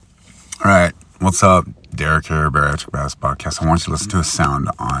All right, what's up? Derek here, Bariatric Bass Podcast. I want you to listen to a sound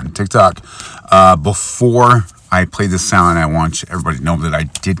on TikTok. Before I play this sound, I want everybody to know that I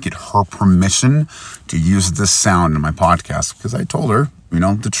did get her permission to use this sound in my podcast because I told her,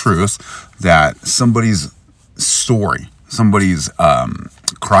 the truth, that somebody's story, somebody's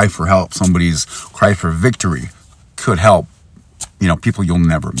cry for help, somebody's cry for victory could help people you'll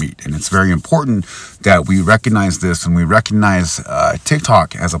never meet. And it's very important that we recognize this and we recognize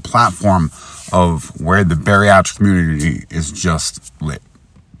TikTok as a platform of where the bariatric community is just lit.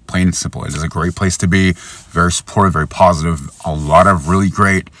 Plain and simple. It is a great place to be. Very supportive, very positive. A lot of really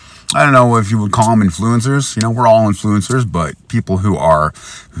great, I don't know if you would call them influencers. We're all influencers, but people who are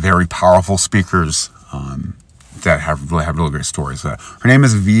very powerful speakers that have really great stories. Her name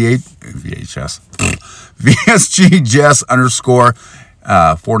is VSG Jess _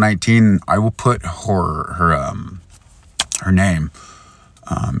 419. I will put her name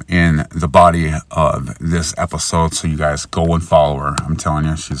in the body of this episode, so you guys go and follow her. I'm telling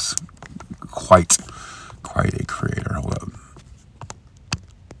you, she's quite a creator. Hold up.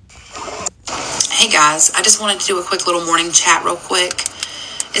 Hey guys, I just wanted to do a quick little morning chat real quick.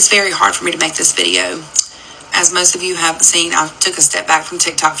 It's very hard for me to make this video. As most of you have seen, I took a step back from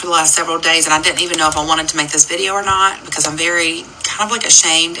TikTok for the last several days, and I didn't even know if I wanted to make this video or not because I'm very kind of like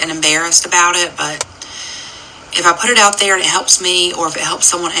ashamed and embarrassed about it. But if I put it out there and it helps me, or if it helps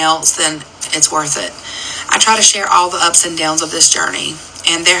someone else, then it's worth it. I try to share all the ups and downs of this journey,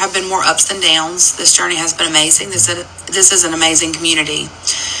 and there have been more ups than downs. This journey has been amazing. This is an amazing community.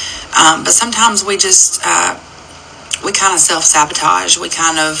 But sometimes we just, we kind of self-sabotage. We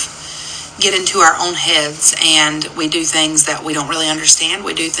kind of get into our own heads and we do things that we don't really understand.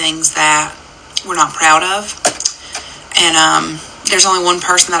 We do things that we're not proud of. And there's only one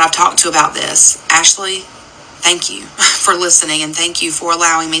person that I've talked to about this. Ashley, thank you for listening, and thank you for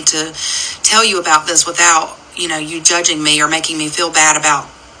allowing me to tell you about this without, you judging me or making me feel bad about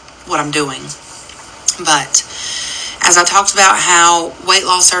what I'm doing. But as I talked about how weight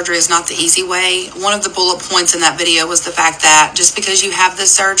loss surgery is not the easy way, one of the bullet points in that video was the fact that just because you have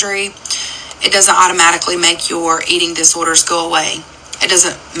this surgery, it doesn't automatically make your eating disorders go away. It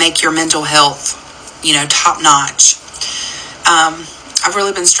doesn't make your mental health, top notch. I've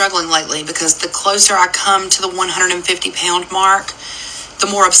really been struggling lately because the closer I come to the 150-pound mark, the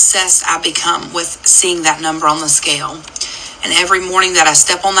more obsessed I become with seeing that number on the scale. And every morning that I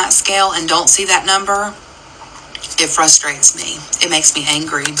step on that scale and don't see that number, it frustrates me. It makes me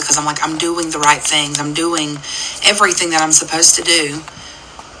angry because I'm like, I'm doing the right things. I'm doing everything that I'm supposed to do.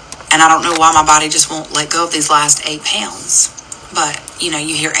 And I don't know why my body just won't let go of these last 8 pounds. But, you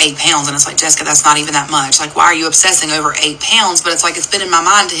hear 8 pounds and it's like, Jessica, that's not even that much. Like, why are you obsessing over 8 pounds? But it's like, it's been in my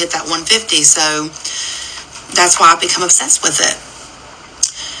mind to hit that 150. So that's why I've become obsessed with it.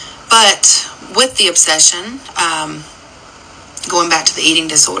 But with the obsession, going back to the eating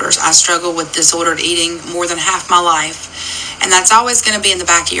disorders, I struggle with disordered eating more than half my life. And that's always going to be in the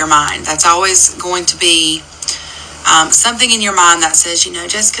back of your mind. That's always going to be something in your mind that says,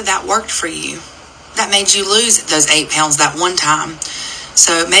 Jessica, that worked for you. That made you lose those 8 pounds that one time.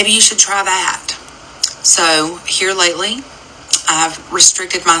 So maybe you should try that. So here lately, I've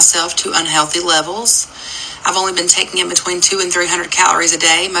restricted myself to unhealthy levels. I've only been taking in between 200 and 300 calories a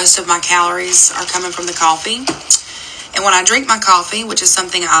day. Most of my calories are coming from the coffee. And when I drink my coffee, which is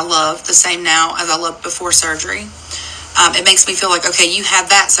something I love, the same now as I loved before surgery, it makes me feel like, okay, you had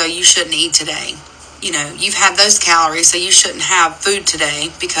that, so you shouldn't eat today. You've had those calories, so you shouldn't have food today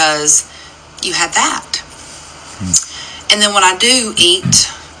because you had that. And then when I do eat,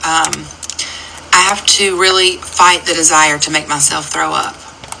 I have to really fight the desire to make myself throw up.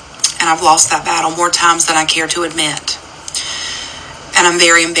 And I've lost that battle more times than I care to admit. And I'm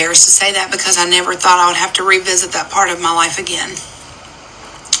very embarrassed to say that because I never thought I would have to revisit that part of my life again.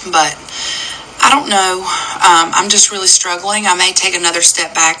 But I don't know. I'm just really struggling. I may take another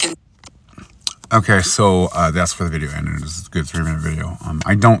step back. Okay, so that's for the video, and it is a good 3-minute video.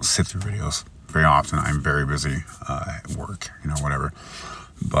 I don't sit through videos very often. I'm very busy at work, whatever.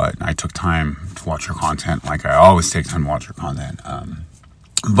 But I took time to watch your content, like I always take time to watch your content.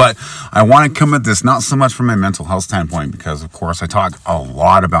 But I want to come at this not so much from a mental health standpoint, because of course I talk a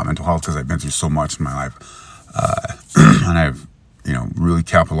lot about mental health because I've been through so much in my life, and I've really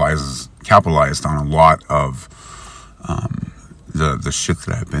capitalized on a lot of the shit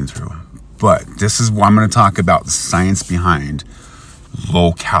that I've been through. But this is what I'm going to talk about, the science behind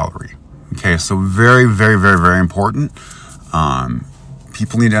low calorie. Okay, so very, very, very, very important.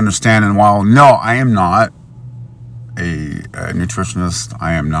 People need to understand, and while no, I am not a nutritionist,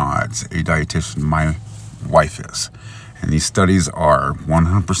 I am not a dietitian, my wife is. and these studies are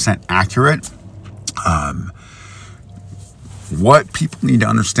 100% accurate. What people need to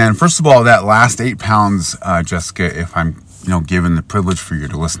understand, first of all, that last 8 pounds, Jessica, if I'm given the privilege for you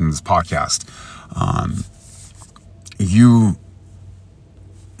to listen to this podcast,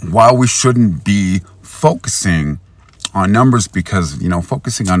 while we shouldn't be focusing on numbers, because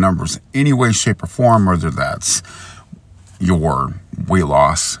focusing on numbers any way, shape, or form, whether that's your weight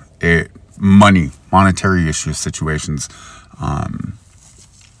loss, monetary issues, situations,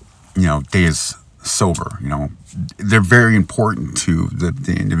 days sober, they're very important to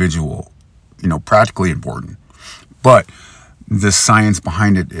the individual, practically important. But the science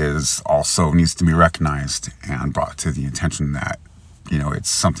behind it is also needs to be recognized and brought to the attention that, it's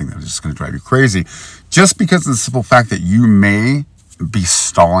something that is just going to drive you crazy. Just because of the simple fact that you may be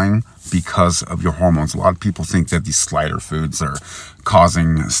stalling because of your hormones. A lot of people think that these slider foods are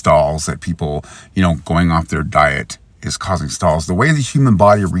causing stalls, that people, going off their diet is causing stalls. The way the human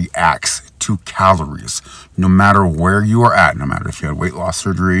body reacts to calories, no matter where you are at, no matter if you had weight loss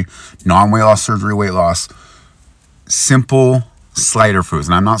surgery, non-weight loss surgery, weight loss, simple slider foods.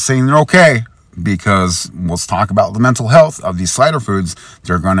 And I'm not saying they're okay, because let's talk about the mental health of these slider foods.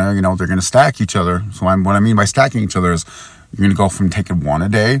 They're gonna, they're gonna stack each other. So what I mean by stacking each other is you're gonna go from taking one a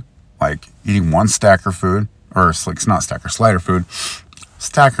day, like eating one stacker food, or it's not stacker, slider food.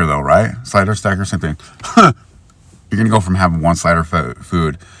 Stacker though, right? Slider, stacker, same thing. You're gonna go from having one slider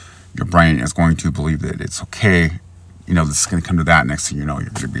food. Your brain is going to believe that it's okay. This is gonna come to that. Next thing you know, you're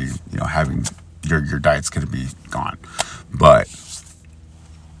gonna be, having your diet's gonna be gone. But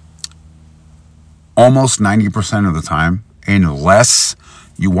almost 90% of the time, unless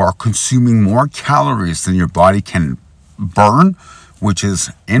you are consuming more calories than your body can burn, which is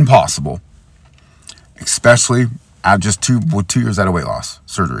impossible, especially at just 2 years out of weight loss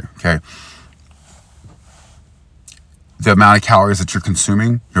surgery, okay? The amount of calories that you're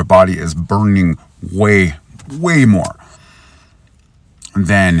consuming, your body is burning way, way more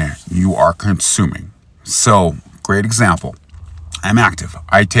than you are consuming. So, great example. I'm active.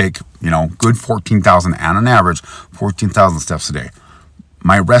 I take, good 14,000, and on average, 14,000 steps a day.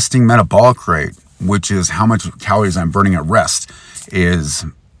 My resting metabolic rate, which is how much calories I'm burning at rest, is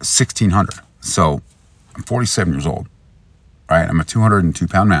 1,600. So I'm 47 years old, right? I'm a 202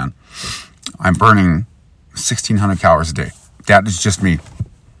 pound man. I'm burning 1,600 calories a day. That is just me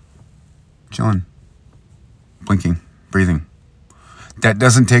chilling, blinking, breathing. That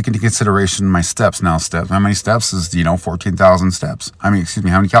doesn't take into consideration my steps. Now, how many steps is, 14,000 steps? How many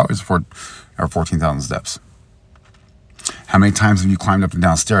calories are 14,000 steps? How many times have you climbed up and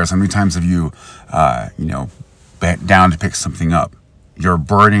down stairs? How many times have you, bent down to pick something up? You're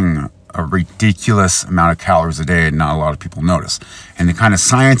burning a ridiculous amount of calories a day, and not a lot of people notice. And the kind of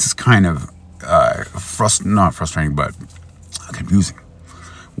science is kind of not frustrating, but confusing,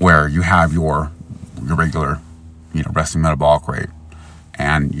 where you have your regular, resting metabolic rate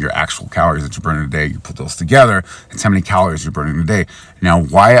and your actual calories that you're burning a day. You put those together, it's how many calories you're burning a day. Now,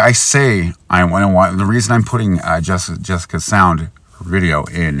 why I say the reason I'm putting Jessica's sound video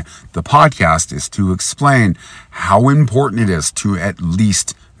in the podcast is to explain how important it is to at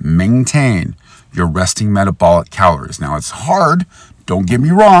least maintain your resting metabolic calories. Now, it's hard, don't get me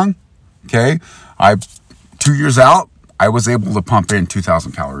wrong, okay? 2 years out, I was able to pump in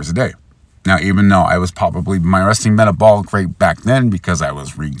 2,000 calories a day. Now, even though I was probably, my resting metabolic rate back then, because I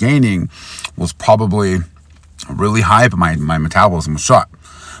was regaining, was probably really high, but my metabolism was shot.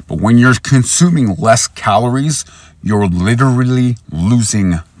 But when you're consuming less calories, you're literally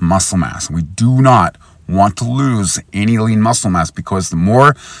losing muscle mass. We do not want to lose any lean muscle mass, because the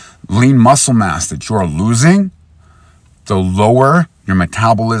more lean muscle mass that you're losing, the lower your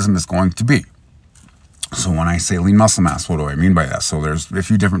metabolism is going to be. So when I say lean muscle mass, what do I mean by that? So there's a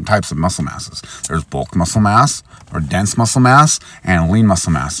few different types of muscle masses. There's bulk muscle mass, or dense muscle mass, and lean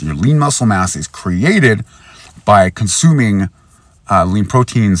muscle mass. Your lean muscle mass is created by consuming lean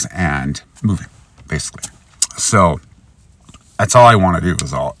proteins and moving, basically. So that's all I want to do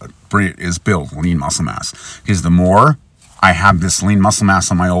is build lean muscle mass. Because the more I have this lean muscle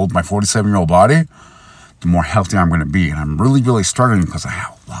mass on my 47-year-old body, the more healthy I'm going to be. And I'm really, really struggling because I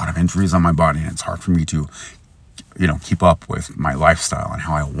have a lot of injuries on my body, and it's hard for me to, keep up with my lifestyle and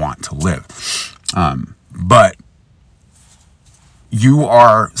how I want to live. But you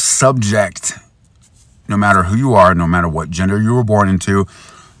are subject, no matter who you are, no matter what gender you were born into,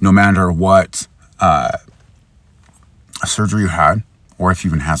 no matter what surgery you had, or if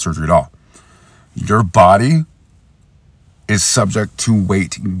you even had surgery at all, your body is subject to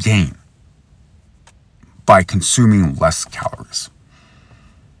weight gain by consuming less calories.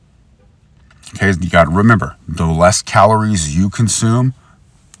 Okay, you got to remember, the less calories you consume,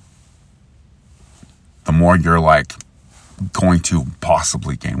 the more you're like going to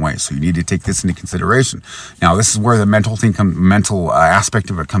possibly gain weight. So you need to take this into consideration. Now, this is where the mental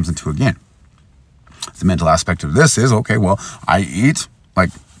aspect of it comes into again. The mental aspect of this is, okay, well, I eat like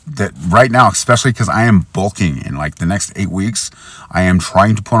that right now, especially because I am bulking in like the next 8 weeks. I am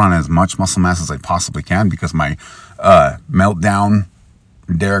trying to put on as much muscle mass as I possibly can because my meltdown,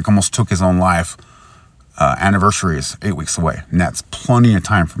 Derek almost took his own life, anniversary is 8 weeks away. And that's plenty of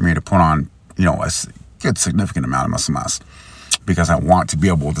time for me to put on, a good significant amount of muscle mass, because I want to be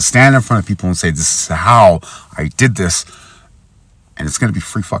able to stand in front of people and say, this is how I did this. And it's going to be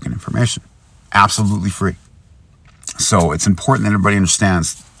free fucking information. Absolutely free. So it's important that everybody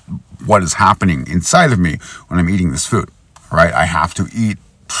understands what is happening inside of me when I'm eating this food. All right. I have to eat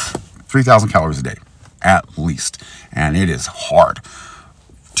 3,000 calories a day, at least. And it is hard.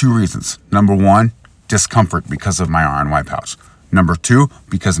 2 reasons. Number 1, discomfort because of my iron white pouch. Number 2,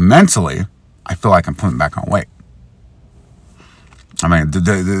 because mentally, I feel like I'm putting back on weight. I mean,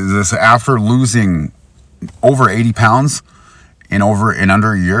 this after losing over 80 pounds in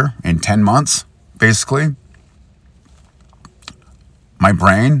under a year, in 10 months, basically, my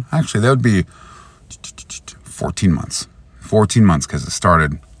brain, actually, that would be 14 months. 14 months, because it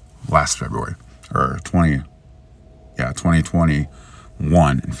started last February, or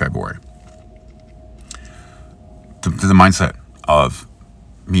 2021 in February. The mindset of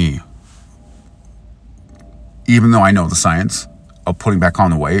me, even though I know the science of putting back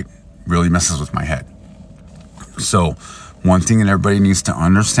on the weight, really messes with my head. So one thing that everybody needs to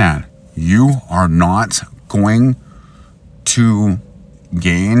understand, you are not going to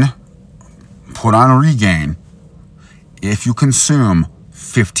put on a regain if you consume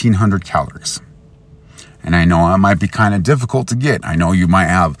 1,500 calories. And I know it might be kind of difficult to get. I know you might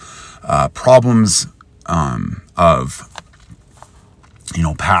have problems of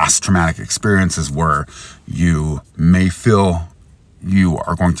past traumatic experiences where you may feel you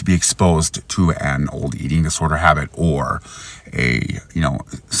are going to be exposed to an old eating disorder habit, or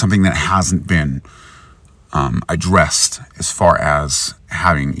something that hasn't been addressed as far as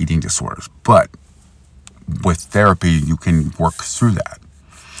having eating disorders. But with therapy, you can work through that.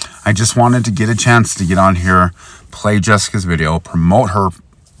 I just wanted to get a chance to get on here, play Jessica's video, promote her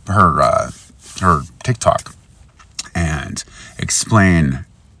TikTok, and explain,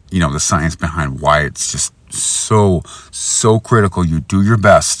 the science behind why it's just so critical you do your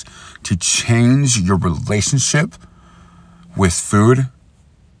best to change your relationship with food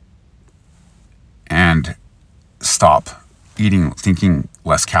and stop thinking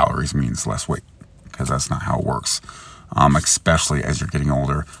less calories means less weight, because that's not how it works. Especially as you're getting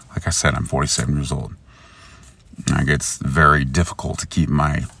older. Like I said, I'm 47 years old. It's very difficult to keep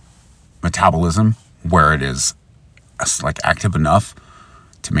my metabolism where it is active enough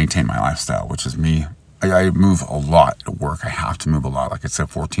to maintain my lifestyle, which is me. I move a lot at work. I have to move a lot. Like I said,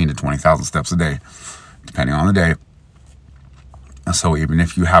 14 to 20,000 steps a day, depending on the day. So even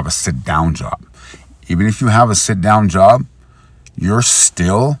if you have a sit-down job, you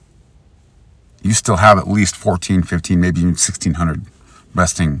still have at least 14, 15, maybe even 1,600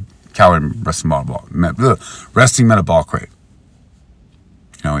 resting metabolic rate.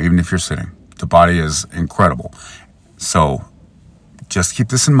 Even if you're sitting, the body is incredible. So just keep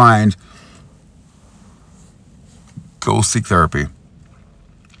this in mind. Go seek therapy.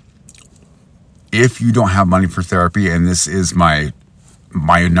 If you don't have money for therapy, and this is my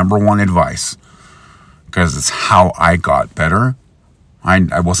number one advice, because it's how I got better.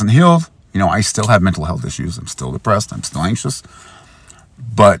 I wasn't healed. I still have mental health issues. I'm still depressed. I'm still anxious.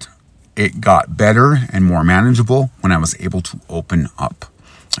 But it got better and more manageable when I was able to open up.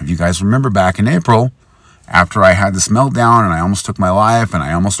 If you guys remember back in April, after I had this meltdown and I almost took my life and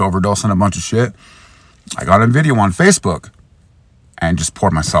I almost overdosed on a bunch of shit, I got a video on Facebook and just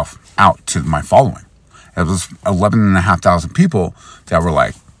poured myself out to my following. It was 11,500 people that were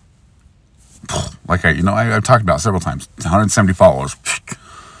like I've talked about several times, 170 followers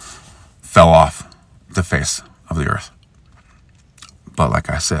fell off the face of the earth. But like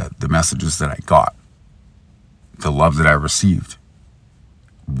I said, the messages that I got, the love that I received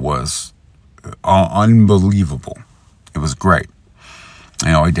was unbelievable. It was great.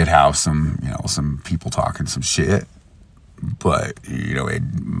 I did have some people talking some shit, but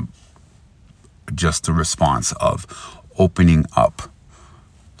just the response of opening up,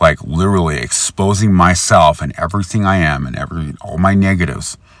 like literally exposing myself and everything I am and all my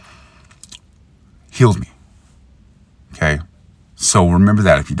negatives, healed me. Okay? So remember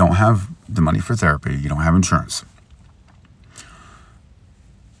that if you don't have the money for therapy, you don't have insurance,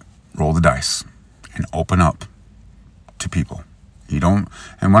 roll the dice and open up to people.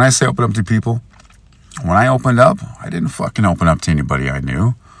 And when I say open up to people, when I opened up, I didn't fucking open up to anybody I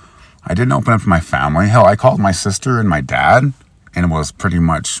knew. I didn't open up to my family. Hell, I called my sister and my dad, and it was pretty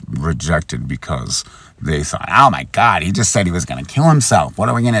much rejected because they thought, oh my God, he just said he was going to kill himself. What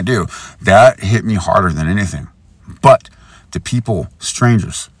are we going to do? That hit me harder than anything. But to people,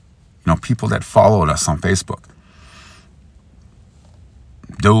 strangers, people that followed us on Facebook,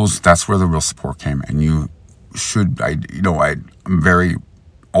 that's where the real support came. And I'm very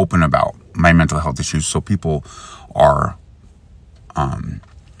open about my mental health issues. So people are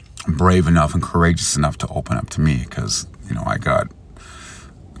brave enough and courageous enough to open up to me because, I got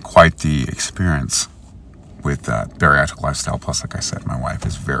quite the experience with bariatric lifestyle. Plus, like I said, my wife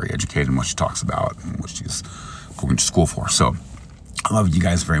is very educated in what she talks about and what she's going to school for. So I love you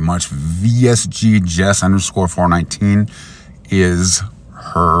guys very much. VSG Jess _419 is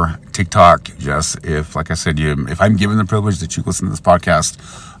her TikTok. Jess, if, like I said, if I'm given the privilege that you listen to this podcast,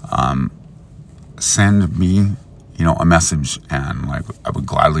 send me, a message, and I would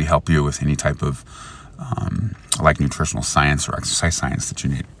gladly help you with any type of nutritional science or exercise science that you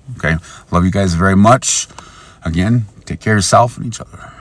need. Okay, love you guys very much. Again, take care of yourself and each other.